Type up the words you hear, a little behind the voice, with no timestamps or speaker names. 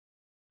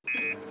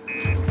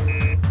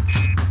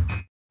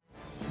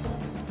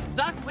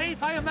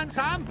Fireman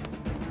Sam.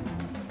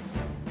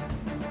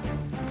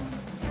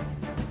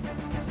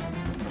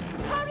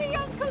 Hurry,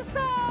 Uncle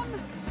Sam!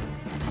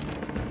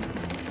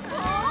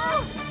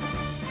 Oh!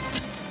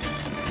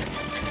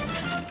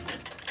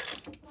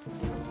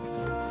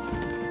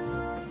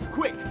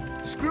 Quick,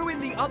 screw in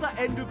the other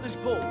end of this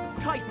pole,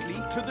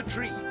 tightly to the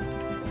tree.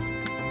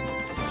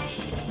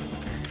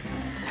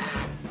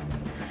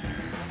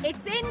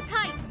 It's in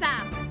tight,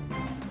 Sam.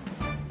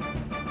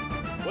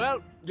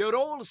 Well, you're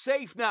all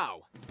safe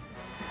now.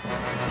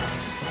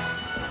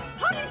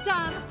 Hurry,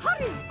 Sam,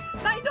 hurry!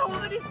 My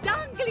Norman is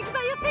dangling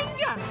by a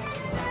finger.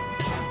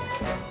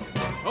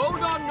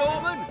 Hold on,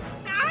 Norman.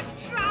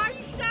 Try,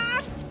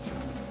 Sam.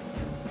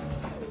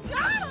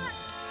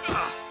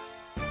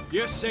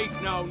 You're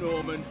safe now,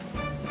 Norman.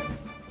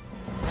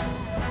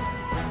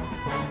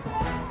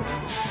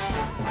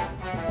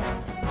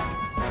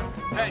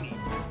 Penny,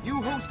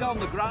 you hose down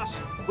the grass.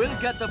 We'll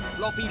get the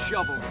floppy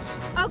shovels.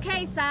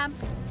 Okay, Sam.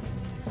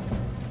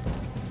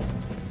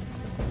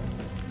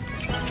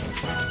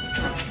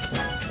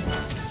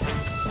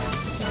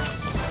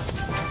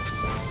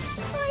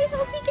 I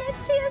hope he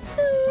gets here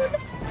soon.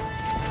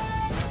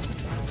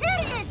 Here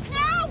he is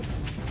now!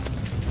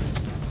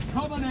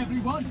 Come on,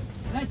 everyone.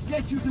 Let's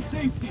get you to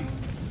safety.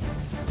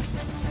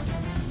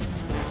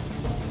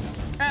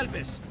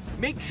 Elvis,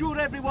 make sure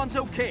everyone's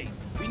okay.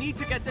 We need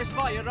to get this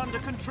fire under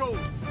control.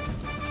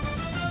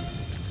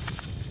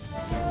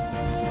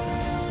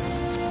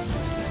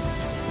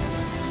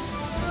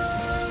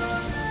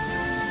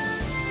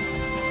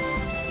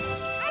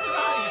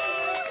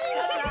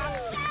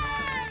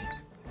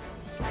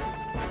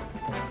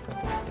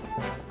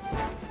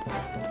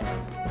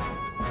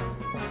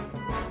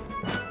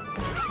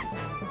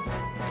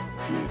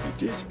 Here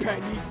it is,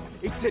 Penny.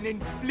 It's an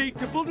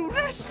inflatable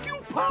rescue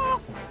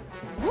path.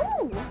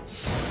 Ooh!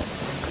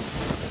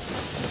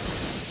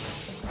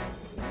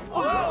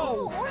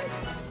 Whoa!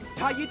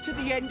 Tie it to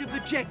the end of the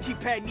jetty,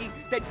 Penny,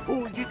 then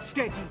hold it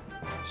steady.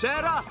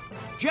 Sarah,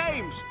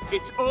 James,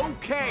 it's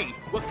okay.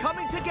 We're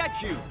coming to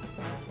get you.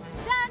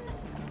 Done!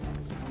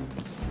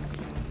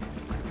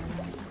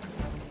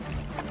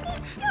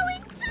 It's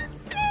going to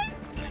sink!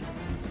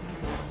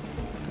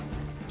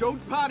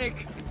 Don't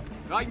panic.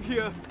 I'm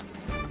here.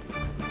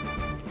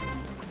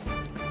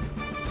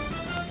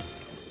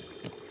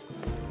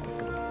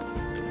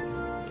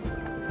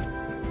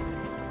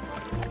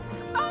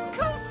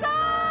 Uncle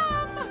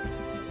Sam!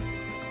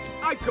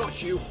 I've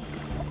got you.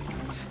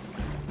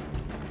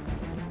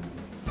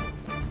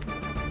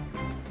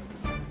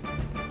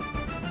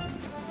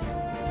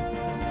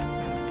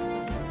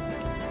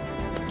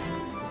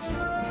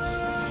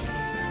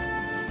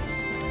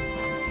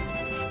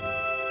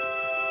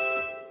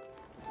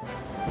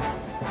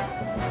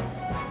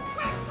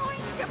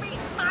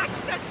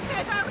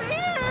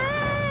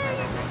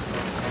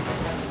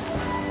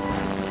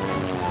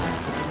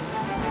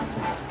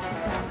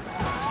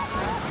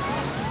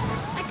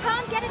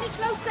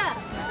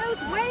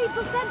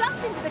 Will send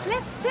us into the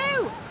cliffs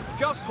too.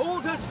 Just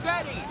hold her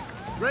steady.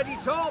 Ready,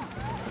 Tom?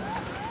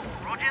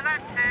 Roger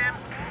that, Sam.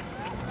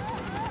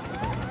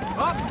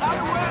 Up and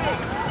away!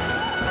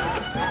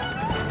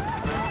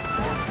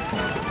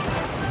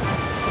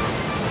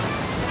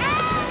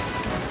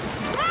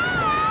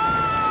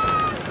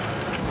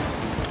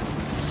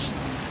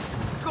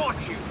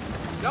 Got you.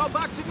 Now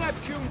back to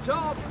Neptune,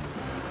 Tom.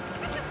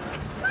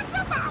 What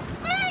about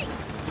me?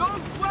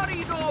 Don't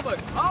worry, Norman.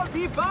 I'll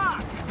be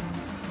back.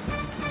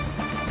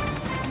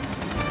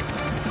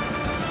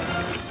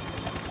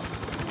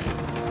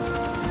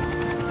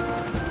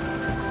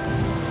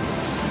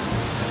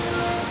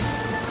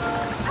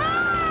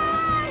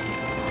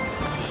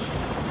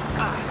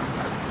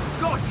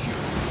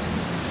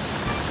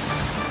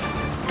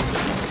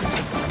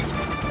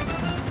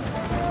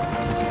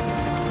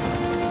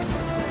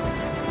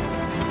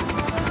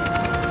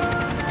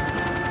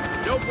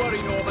 Don't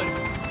worry, Norman.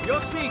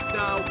 You're safe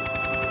now.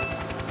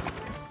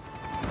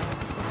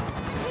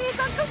 Here's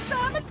Uncle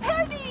Sam and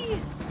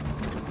Penny.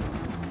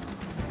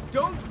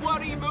 Don't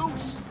worry,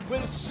 Moose.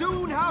 We'll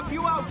soon have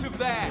you out of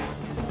there.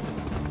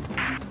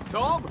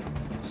 Tom,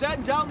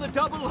 send down the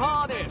double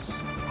harness.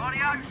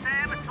 Rightio,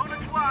 Sam. It's on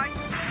its way.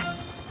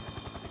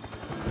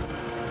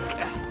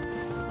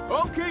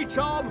 Okay,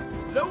 Tom.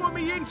 Lower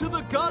me into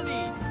the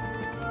gully.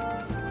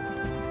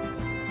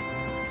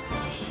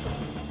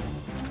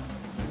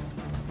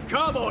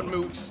 Come on,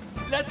 Moose.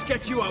 Let's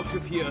get you out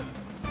of here.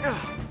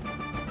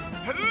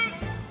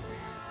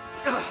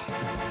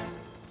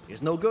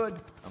 It's no good.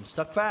 I'm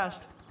stuck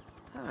fast.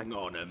 Hang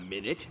on a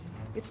minute.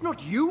 It's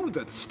not you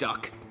that's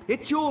stuck.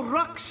 It's your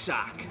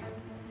rucksack.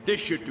 This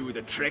should do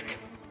the trick.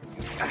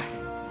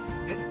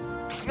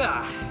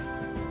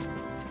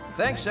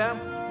 Thanks, Sam.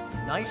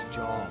 Nice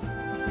job.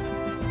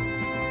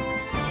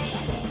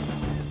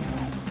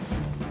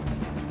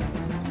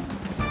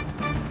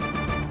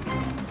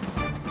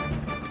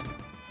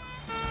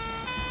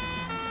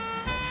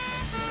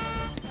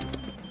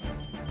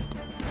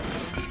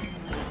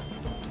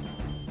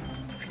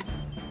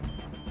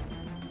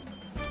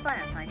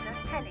 Firefighter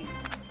Penny.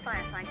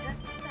 Firefighter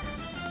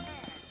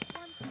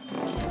Sam.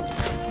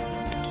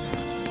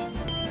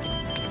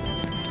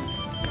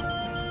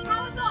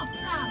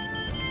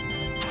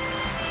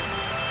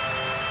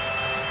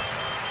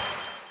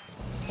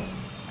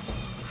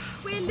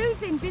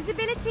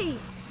 invisibility.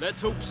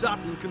 Let's hope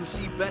Saturn can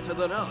see better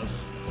than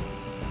us.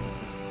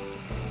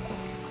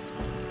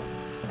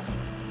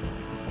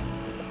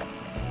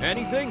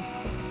 Anything?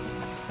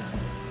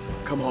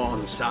 Come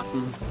on,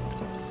 Saturn.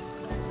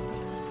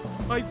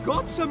 I've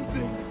got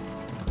something.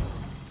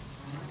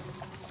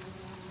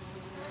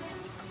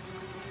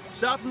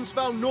 Saturn's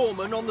found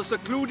Norman on the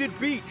secluded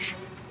beach.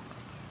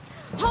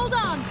 Hold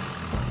on!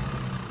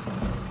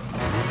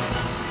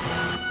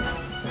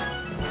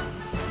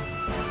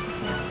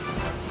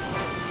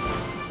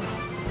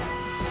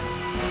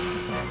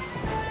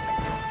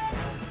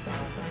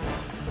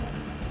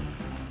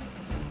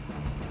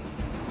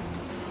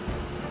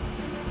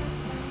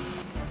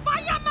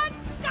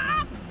 Fireman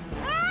Sam!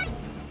 Hey!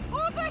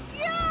 Over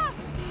here!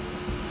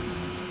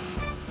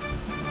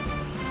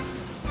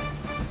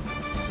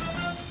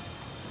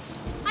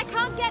 I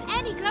can't get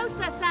any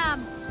closer,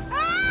 Sam.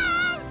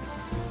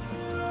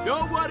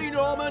 Don't worry,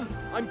 Norman.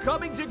 I'm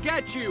coming to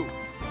get you.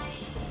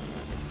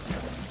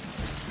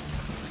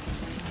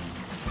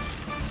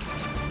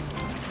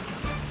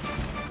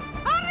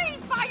 Hurry,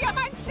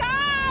 Fireman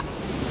Sam!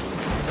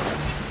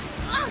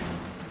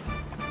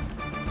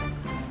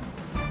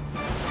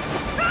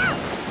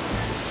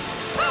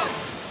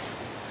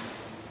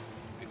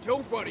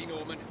 Don't worry,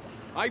 Norman.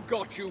 I've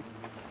got you.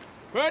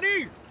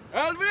 Ready?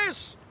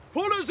 Elvis,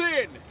 pull us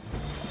in.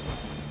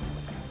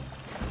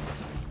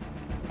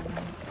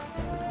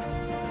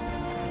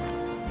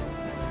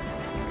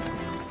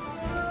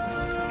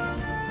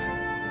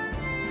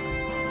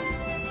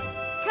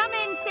 Come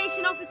in,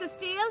 Station Officer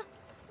Steele.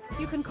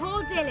 You can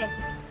call Dilys.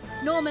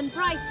 Norman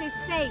Price is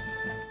safe.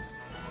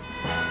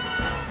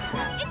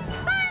 It's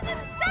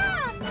Fireman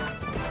Sam!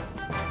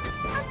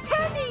 A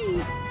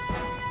penny!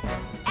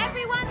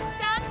 Everyone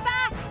stand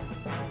back!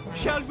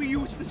 Shall we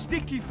use the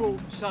sticky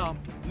foam, Sam?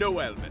 No,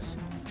 Elvis.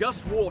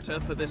 Just water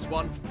for this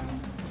one.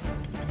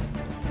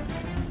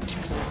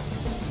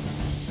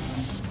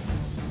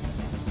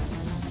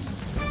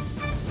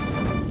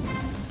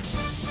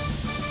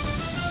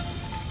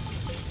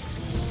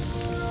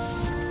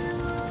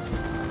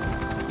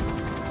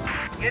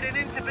 Getting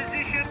into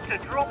position to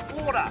drop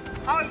water.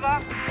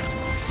 Over.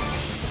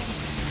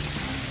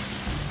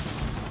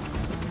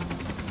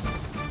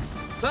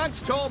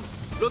 Thanks, Tom.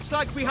 Looks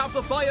like we have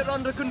the fire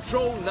under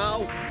control now.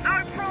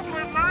 No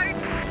problem, mate.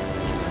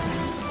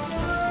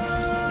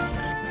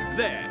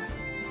 There.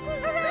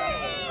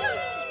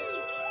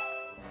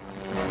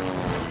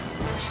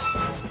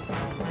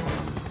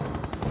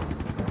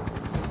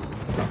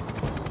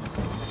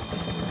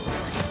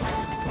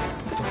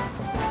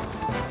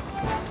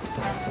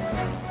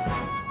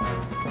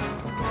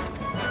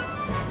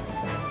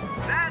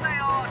 There they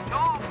are,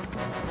 Tom.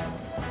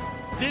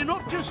 They're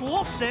not just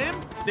lost, Sam.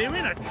 They're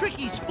in a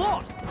tricky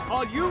spot.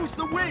 I'll use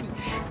the winch.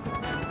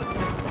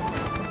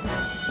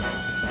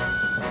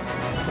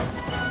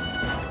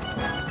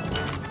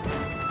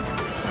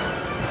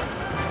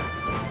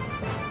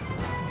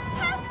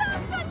 Help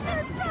us,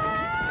 Uncle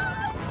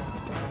Sam!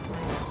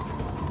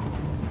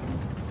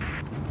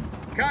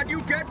 Can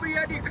you get me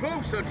any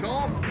closer,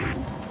 Tom?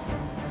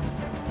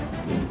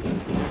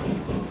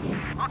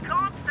 I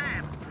can't,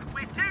 Sam.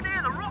 We're too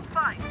near the rock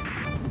face.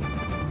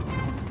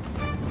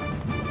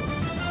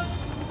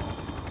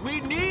 We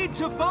need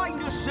to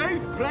find a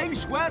safe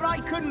place where I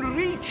can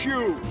reach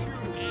you.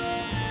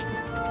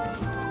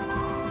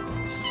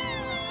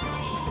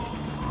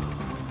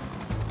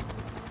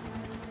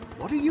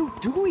 What are you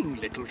doing,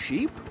 little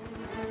sheep?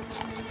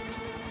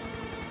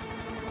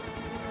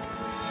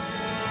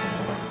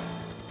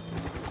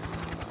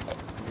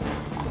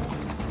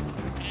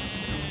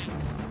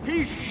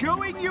 He's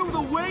showing you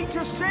the way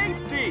to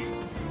safety.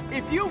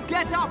 If you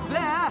get up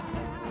there,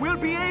 we'll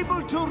be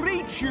able to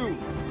reach you.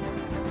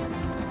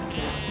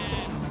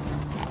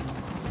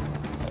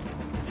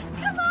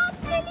 Come on,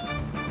 Lily!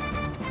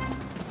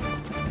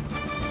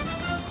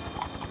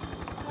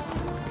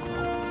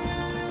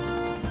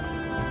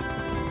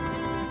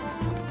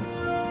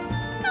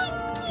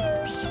 Thank you,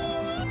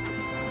 sheep!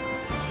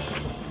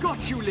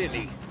 Got you,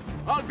 Lily.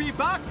 I'll be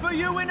back for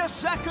you in a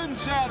second,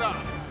 Sarah.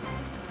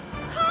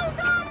 Hold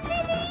on, Lily!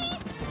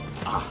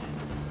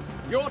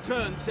 Your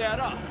turn,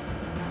 Sarah.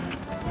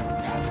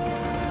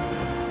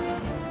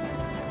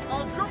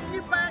 I'll drop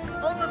you back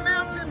on the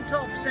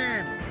mountaintop,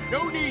 Sam.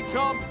 No need,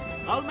 Tom.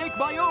 I'll make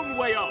my own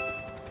way up.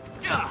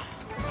 Ah.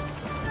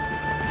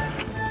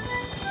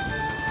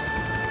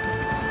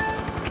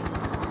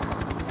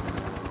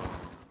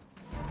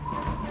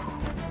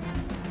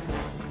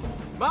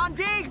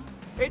 Mandy,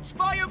 it's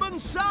Fireman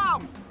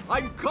Sam.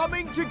 I'm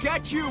coming to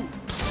get you.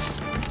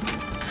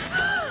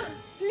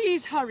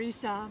 Please hurry,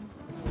 Sam.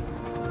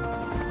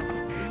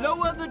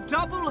 Lower the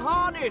double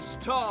harness,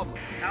 Tom.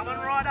 Coming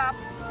right up.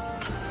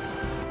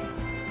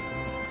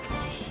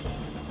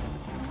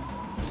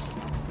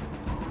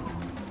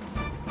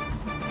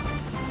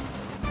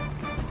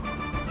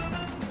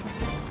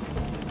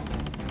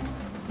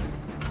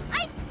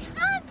 I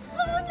can't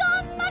hold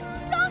on much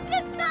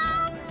longer,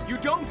 Sam! You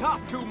don't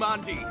have to,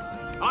 Mandy.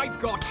 I've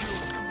got you.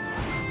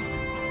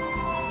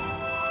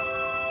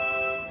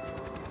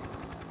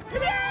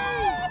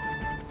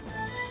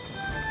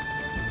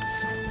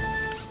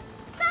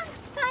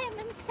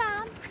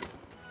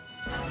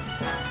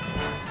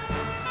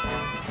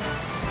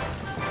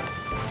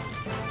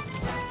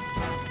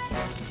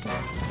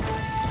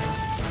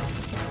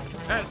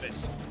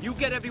 Elvis, you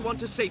get everyone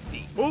to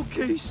safety.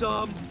 Okay,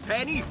 Sam.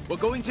 Penny, we're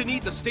going to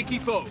need the sticky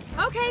foam.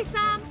 Okay,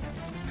 Sam.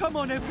 Come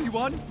on,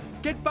 everyone.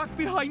 Get back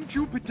behind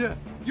Jupiter.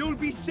 You'll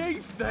be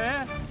safe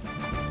there.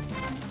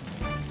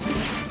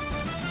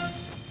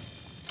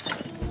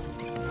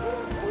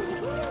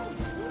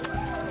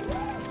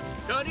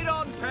 Turn it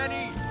on,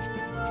 Penny.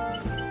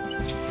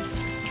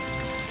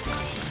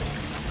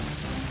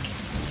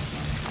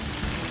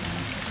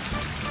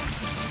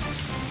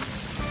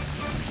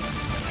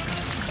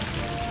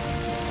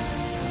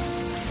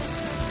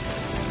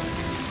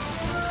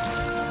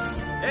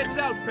 Heads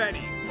out,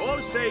 Penny. All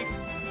safe.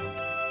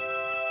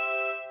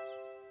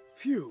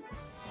 Phew.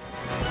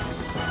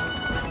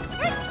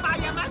 It's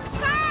Fireman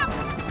Sam!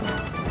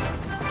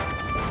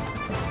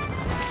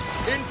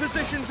 In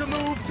position to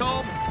move,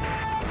 Tom.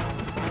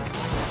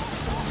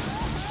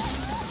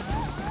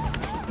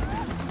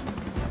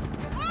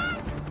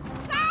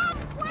 Sam,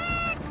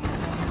 quick!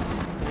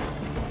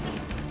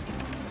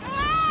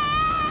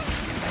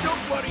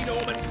 Don't worry,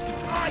 Norman.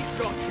 I've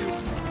got you.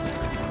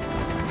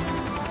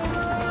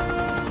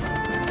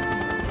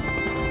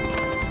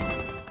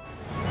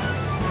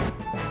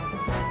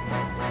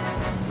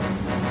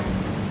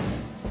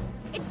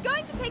 It's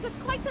going to take us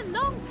quite a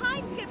long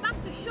time to get back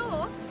to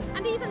shore,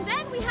 and even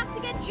then we have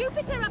to get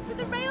Jupiter up to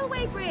the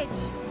railway bridge.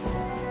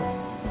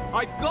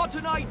 I've got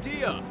an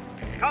idea.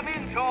 Come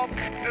in, Tom.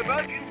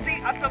 Emergency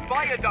at the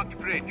viaduct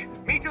bridge.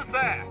 Meet us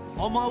there.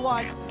 On my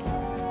way.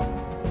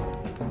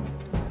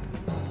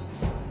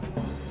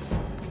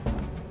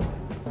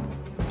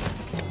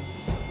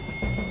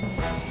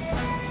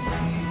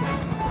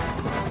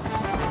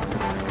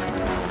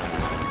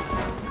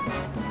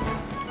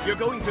 You're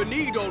going to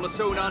need all the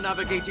sonar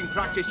navigating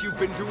practice you've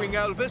been doing,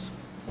 Elvis.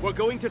 We're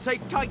going to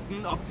take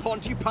Titan up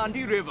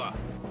Pontypandy River.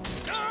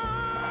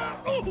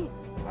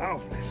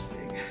 Marvelous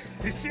thing.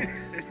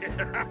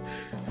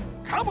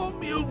 Come on,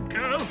 mule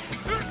girl.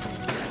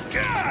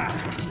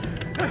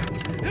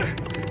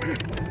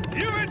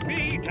 You and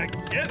me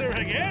together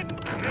again.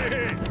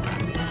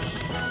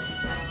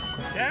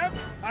 Sam,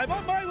 I'm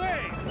on my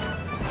way.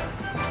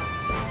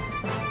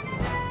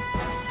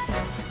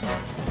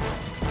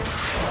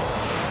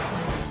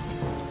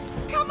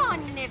 Come on,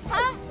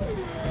 Nipper!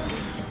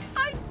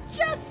 I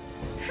just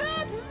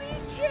can't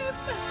reach him!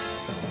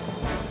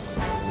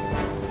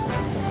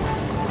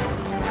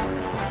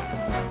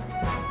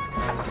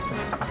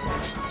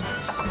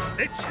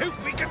 Let's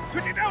hope we can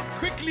put it out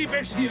quickly,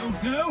 Bessie,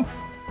 old girl.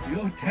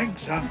 Your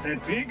tanks aren't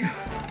that big.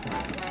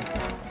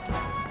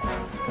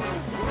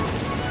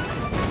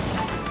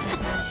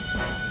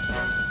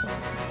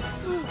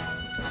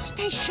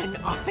 Station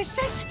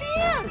Officer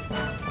Steele!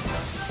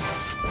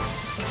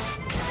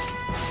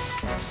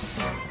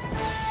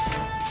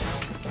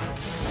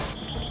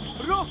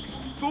 Rocks,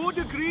 4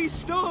 degrees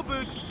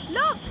starboard.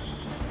 Look!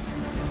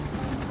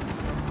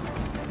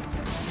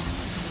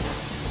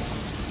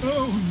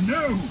 Oh,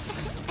 no!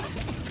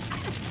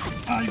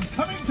 I'm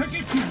coming to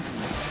get you.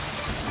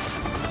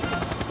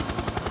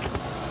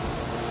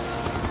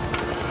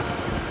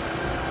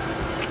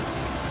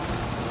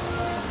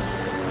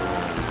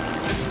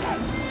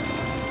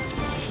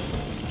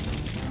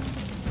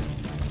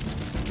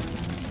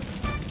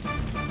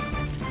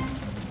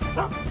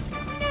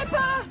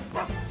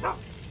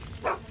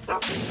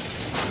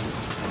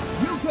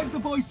 You take the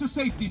boys to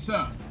safety,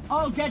 sir.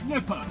 I'll get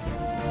Nipper.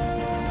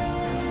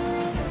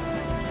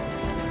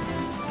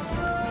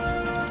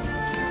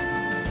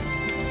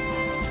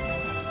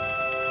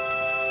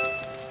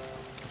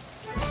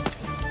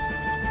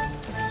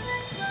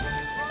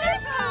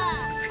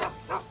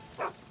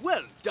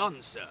 Well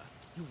done, sir.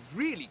 You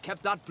really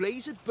kept that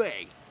blaze at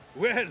bay.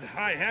 Well,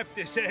 I have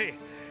to say,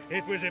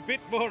 it was a bit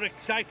more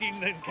exciting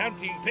than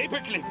counting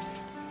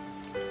paperclips.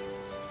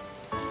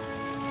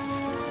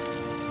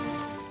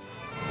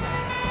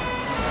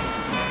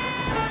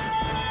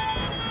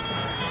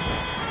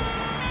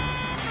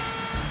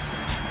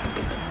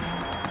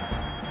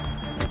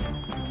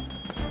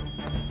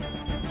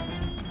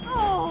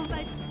 Oh,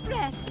 my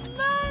breast,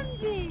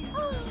 Mandy!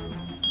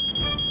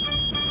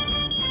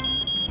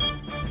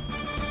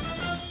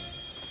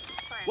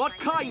 What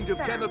kind of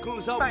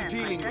chemicals are we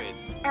dealing with?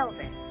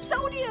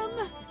 Sodium!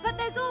 But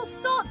there's all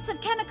sorts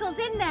of chemicals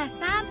in there,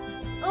 Sam.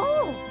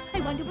 Oh, I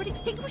wonder what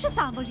extinguisher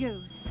Sam will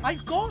use.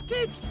 I've got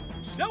it!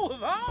 So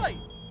have I!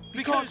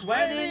 Because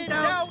when in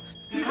doubt,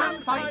 you can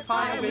fight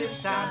fire with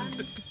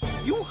sand.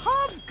 You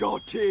have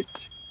got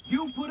it!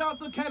 You put out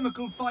the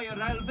chemical fire,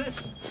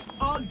 Elvis.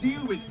 I'll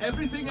deal with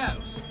everything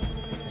else.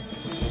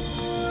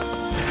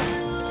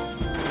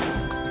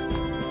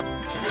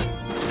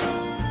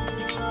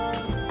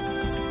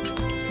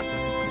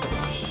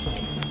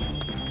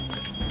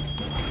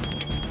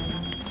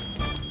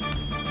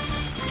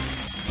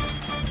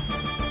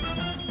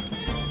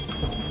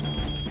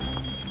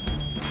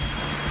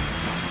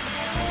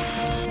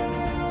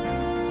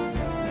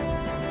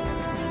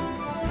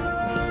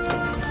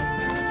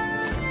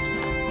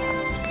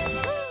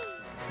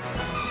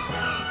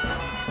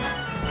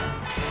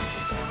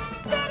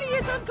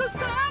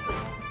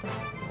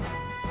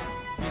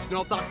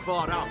 not that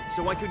far out,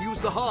 so I can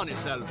use the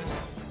harness, Elvis.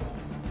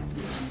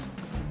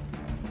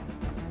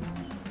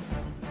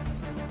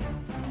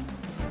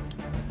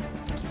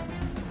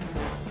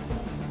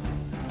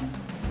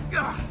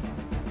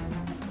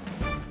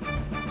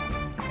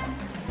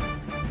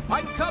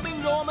 I'm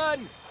coming,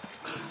 Norman!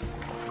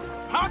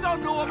 Hang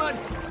on, Norman!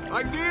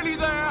 I'm nearly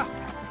there!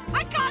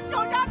 I can't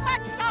hold on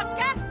much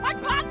longer! My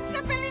pants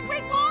are filling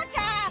with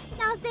water!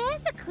 Now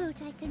there's a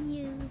coat I can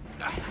use.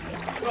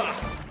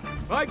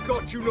 I've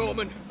got you,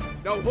 Norman.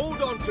 Now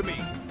hold on to me.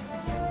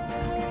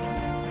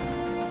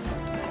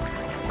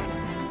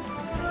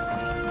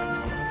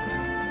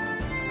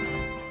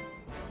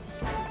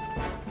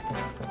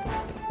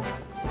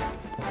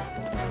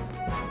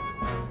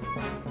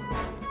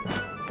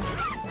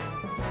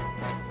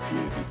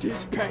 Here it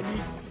is,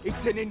 Penny.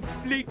 It's an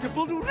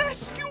inflatable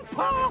rescue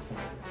path.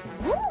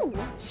 Ooh!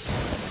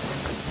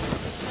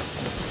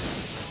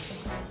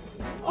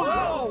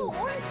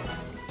 Whoa!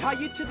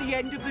 Tie it to the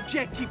end of the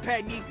jetty,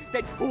 Penny,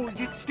 then hold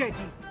it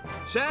steady.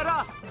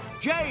 Sarah,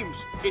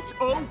 James, it's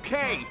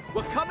okay.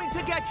 We're coming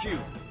to get you.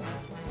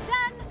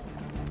 Done!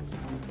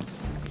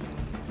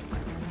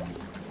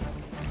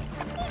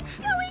 It's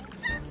going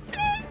to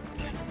sink!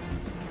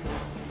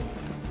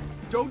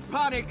 Don't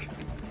panic.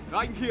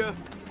 I'm here.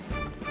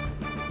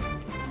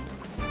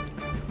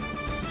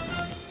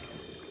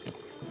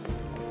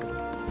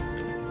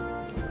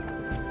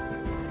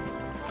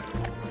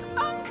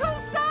 Uncle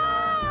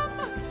Sam!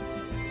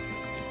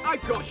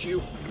 I've got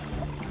you.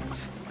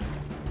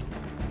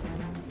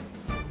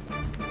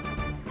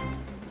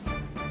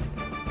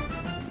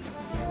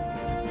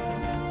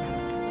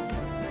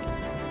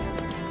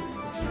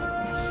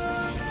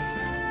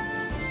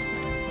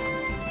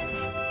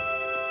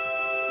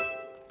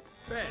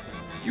 Ben,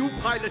 you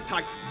pilot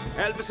Titan.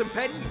 Elvis and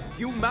Penny,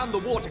 you man the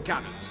water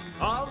cannons.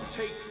 I'll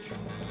take...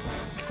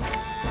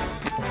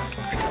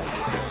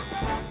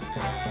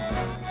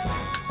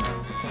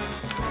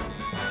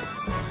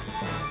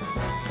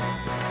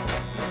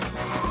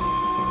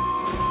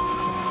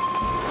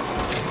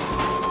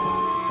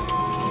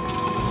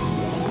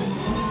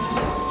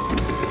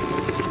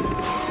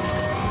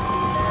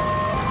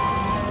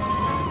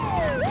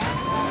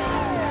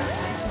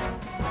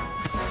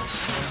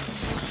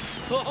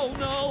 Oh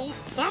no!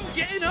 I'm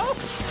getting off!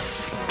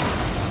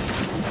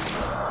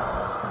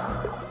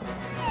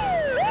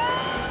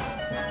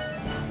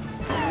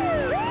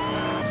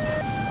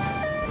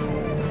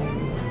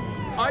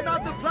 I'm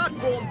at the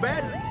platform,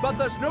 Ben, but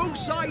there's no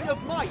sign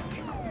of Mike.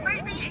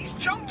 Maybe he's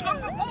jumped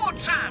overboard,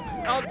 Sam.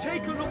 I'll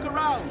take a look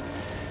around.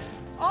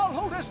 I'll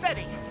hold her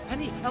steady.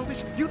 Penny,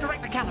 Elvis, you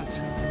direct the cannons.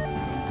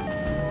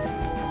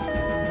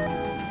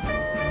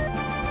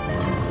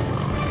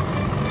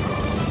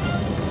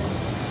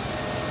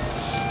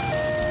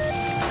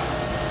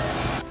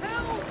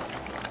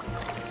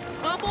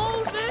 I'm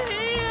over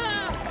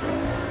here!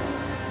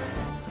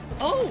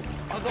 Oh,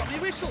 I got my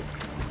whistle.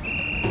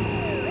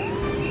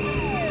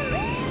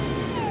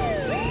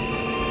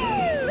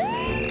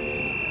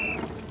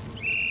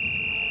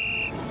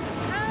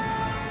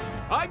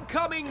 I'm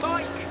coming,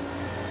 Mike.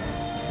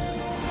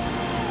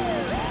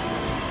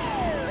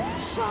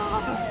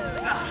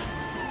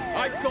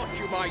 I've got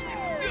you, Mike.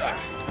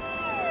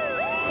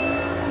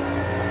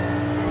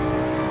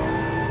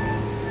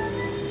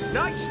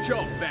 Nice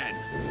job, Ben.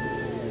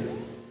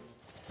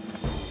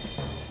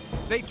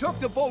 They took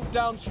the boat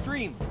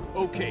downstream.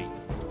 Okay.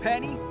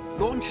 Penny,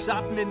 launch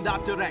Saturn in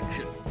that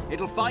direction.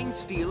 It'll find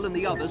Steele and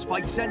the others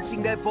by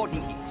sensing their body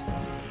heat.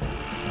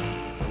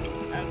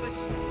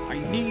 Elvis, I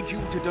need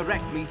you to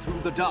direct me through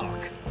the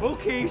dark.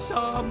 Okay,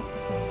 Sam.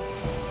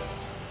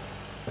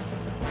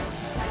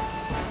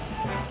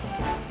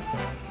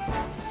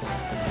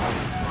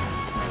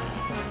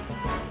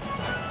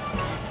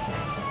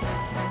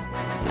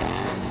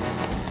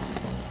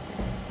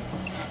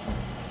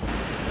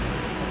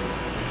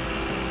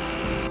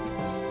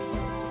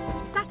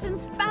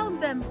 Saturn's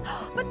found them.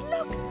 But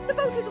look, the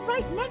boat is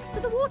right next to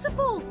the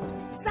waterfall.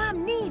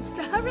 Sam needs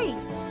to hurry.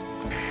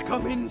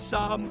 Come in,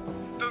 Sam.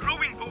 The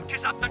rowing boat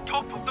is at the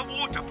top of the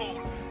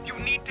waterfall. You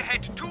need to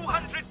head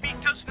 200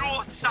 meters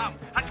north, Sam,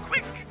 and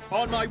quick.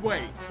 On my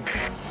way.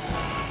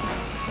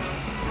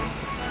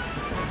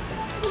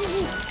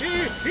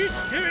 He's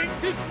doing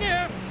this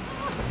now.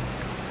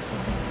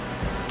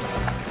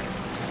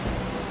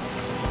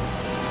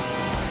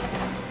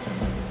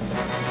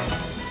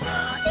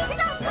 It's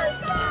Uncle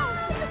Sam!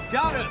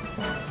 Gareth,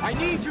 I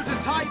need you to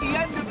tie the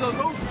end of the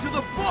rope to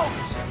the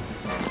boat.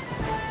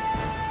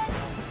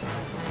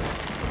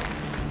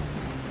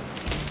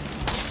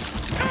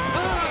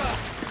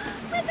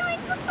 We're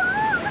going to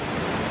fall!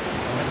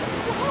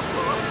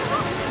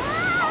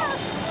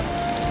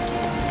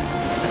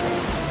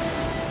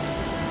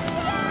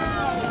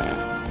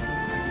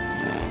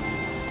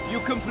 You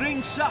can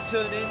bring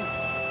Saturn in.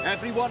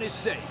 Everyone is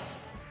safe.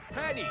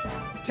 Penny,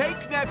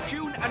 take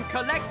Neptune and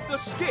collect the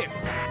skiff.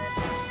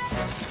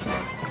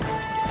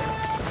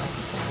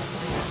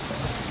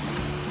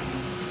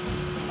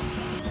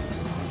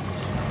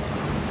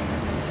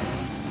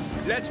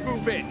 Let's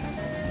move in.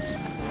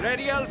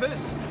 Ready,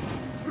 Elvis?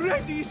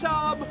 Ready,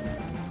 Sam?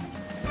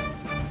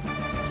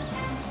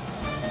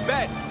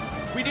 Ben,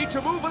 we need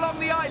to move along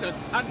the island,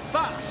 and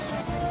fast.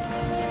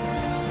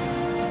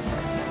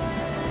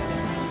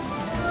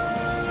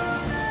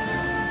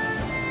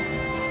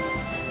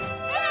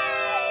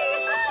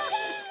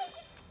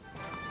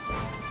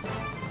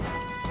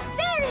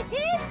 There it is!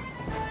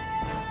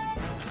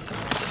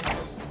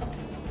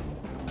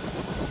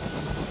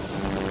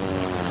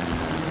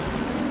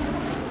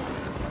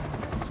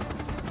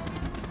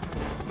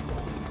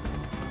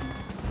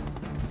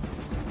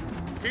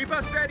 Keep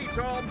us steady,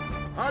 Tom.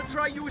 I'll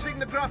try using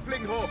the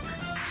grappling hook.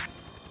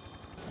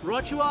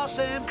 Right you are,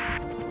 Sam.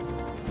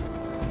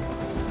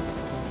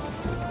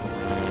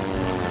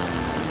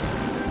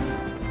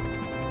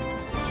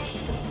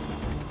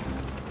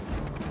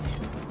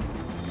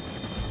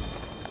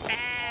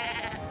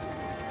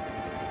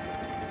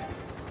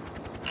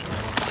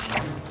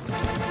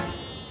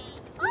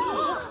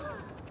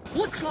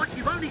 Looks like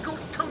you've only got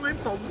time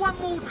for one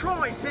more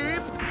try,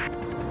 Sam.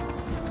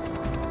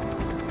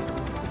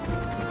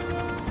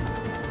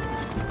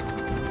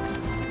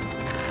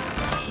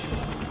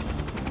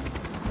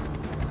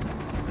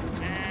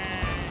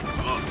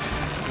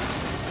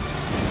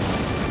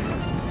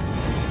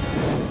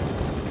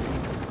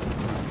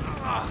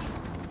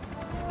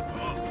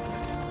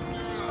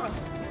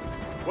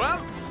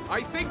 Well,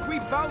 I think we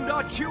found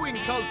our chewing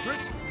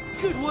culprit.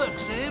 Good work,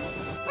 Sam.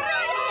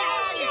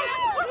 Brilliant!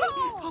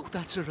 Oh,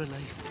 that's a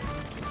relief.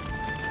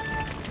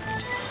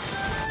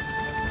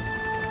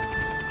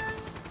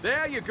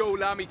 There you go,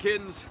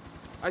 Lambykins.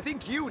 I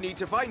think you need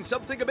to find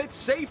something a bit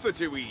safer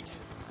to eat.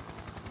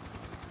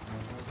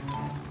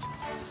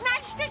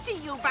 Nice to see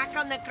you back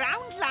on the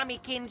ground,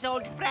 Lambykins,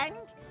 old friend.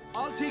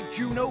 I'll take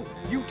Juno,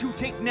 you two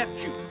take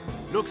Neptune.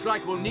 Looks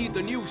like we'll need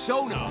the new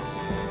sonar.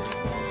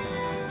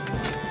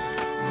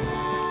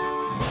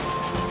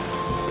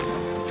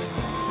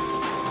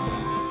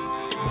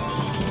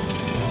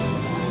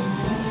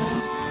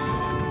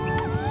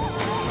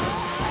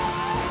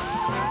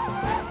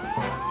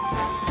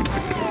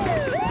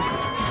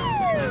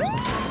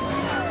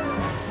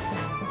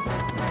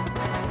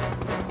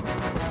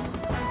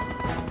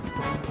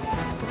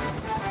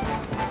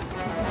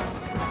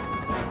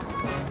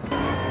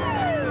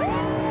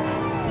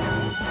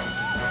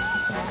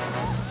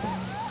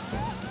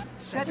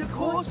 Set a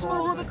course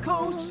for the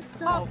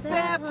coast of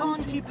fair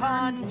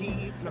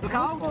Pontypandy. Look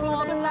out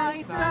for the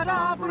lights that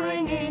are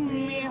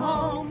bringing me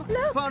home.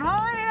 Look! For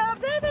I have...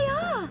 There they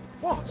are!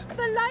 What?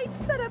 The lights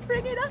that are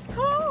bringing us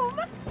home!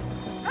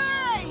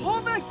 Hey!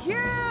 Over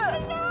here!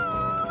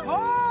 No!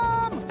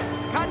 Tom!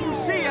 Can you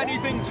see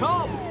anything,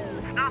 Tom?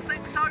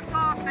 Nothing so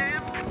far,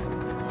 Sam.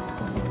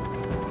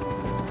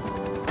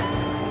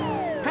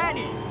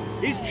 Penny,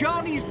 is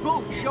Johnny's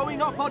boat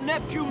showing up on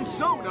Neptune's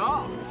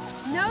sonar?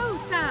 No,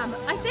 Sam.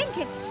 I think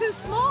it's too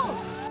small.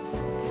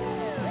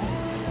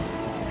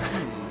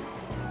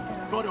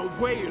 But a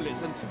whale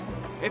isn't.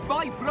 If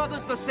my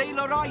brother's the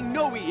sailor I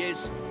know he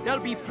is, they'll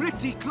be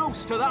pretty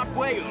close to that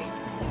whale.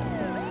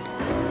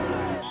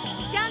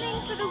 Scanning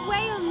for the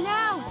whale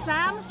now,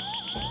 Sam.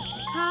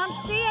 Can't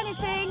see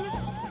anything.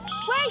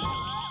 Wait!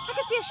 I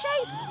can see a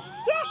shape.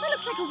 Yes, that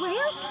looks like a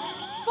whale.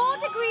 4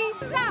 degrees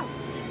south.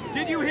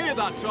 Did you hear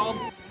that,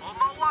 Tom? On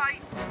my way.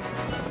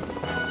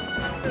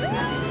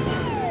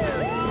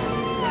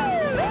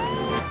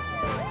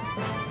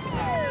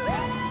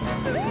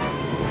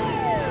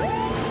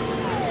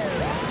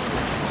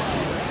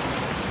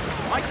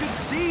 I can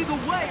see the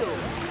whale.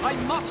 I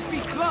must be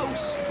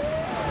close.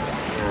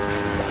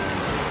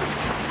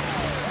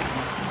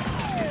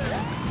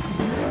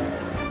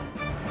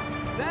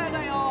 There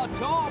they are,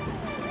 Tom.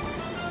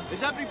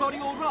 Is everybody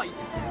all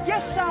right?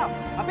 Yes, Sam.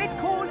 A bit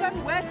cold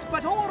and wet,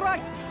 but all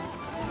right.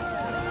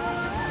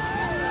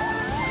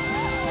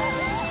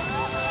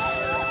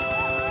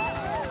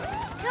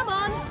 Come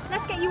on,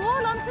 let's get you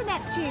all onto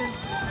Neptune.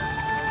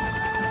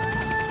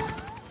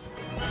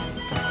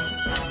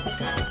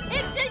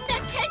 It's in the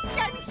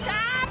kitchen,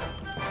 Sam!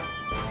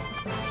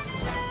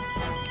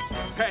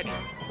 Penny,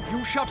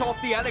 you shut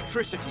off the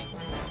electricity.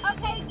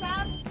 Okay,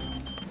 Sam.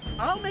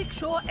 I'll make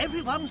sure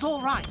everyone's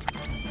all right.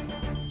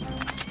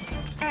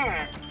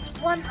 Air,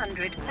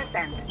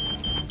 100%.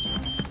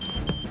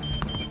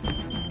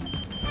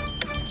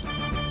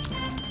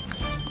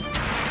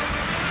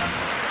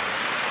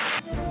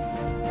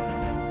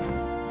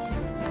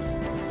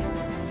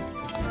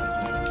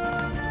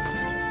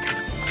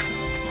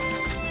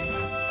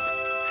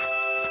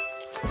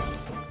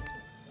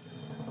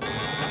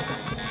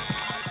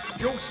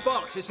 Joe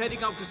Sparks is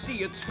heading out to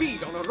sea at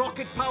speed on a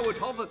rocket-powered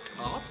hover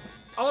cart.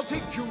 I'll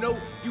take Juno,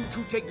 you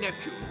two take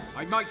Neptune.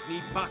 I might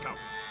need backup.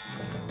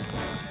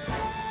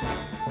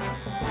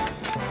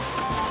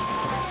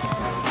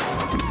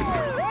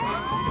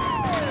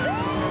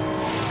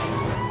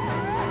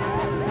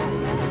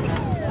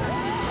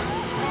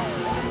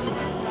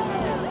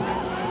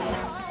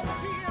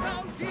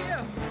 Oh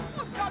dear.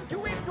 I'm going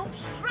to end up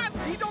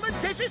stranded on a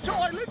desert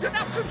island and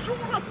have to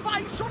draw a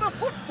face on a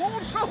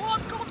football so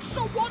I've got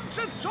someone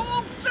to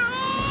talk to!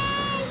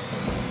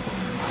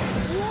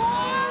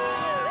 Whoa!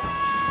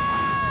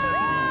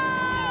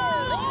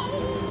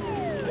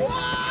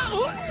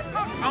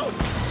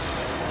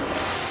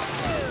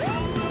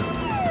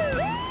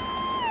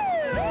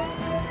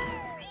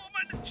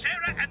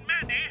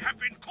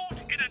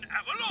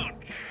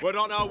 We're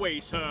on our way,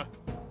 sir.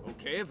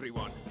 Okay,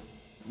 everyone.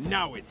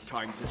 Now it's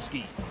time to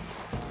ski.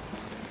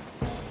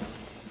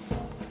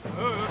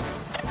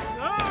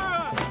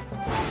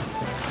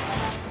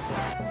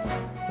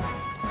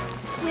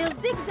 We'll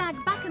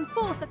zigzag back and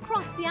forth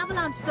across the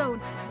avalanche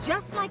zone,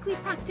 just like we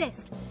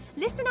practiced.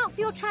 Listen out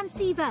for your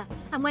transceiver,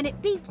 and when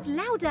it beeps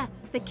louder,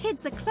 the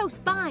kids are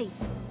close by.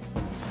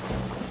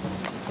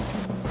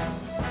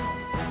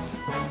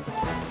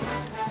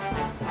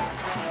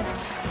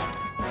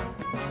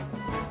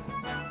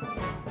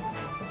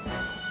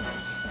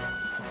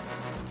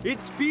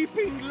 It's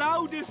beeping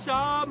louder,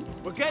 Sam.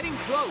 We're getting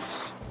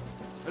close.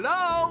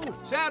 Hello?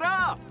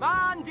 Sarah?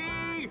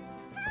 Mandy?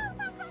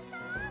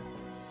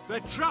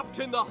 They're trapped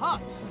in the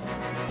hut.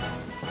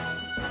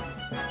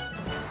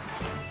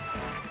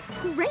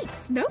 Great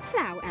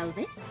snowplow,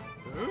 Elvis.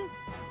 Huh?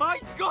 I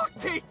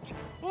got it!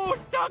 Oh,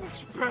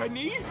 thanks,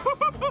 Penny.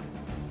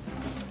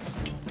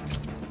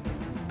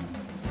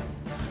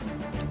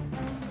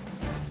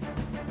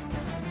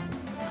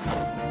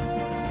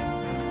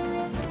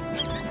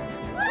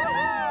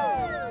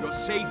 You're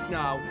safe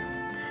now.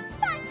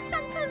 Thanks,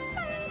 Uncle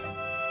Sam.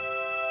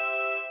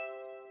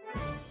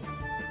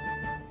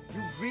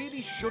 You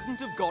really shouldn't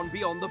have gone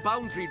beyond the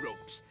boundary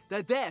ropes.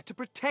 They're there to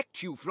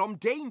protect you from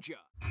danger.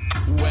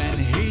 When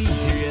he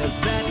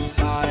hears that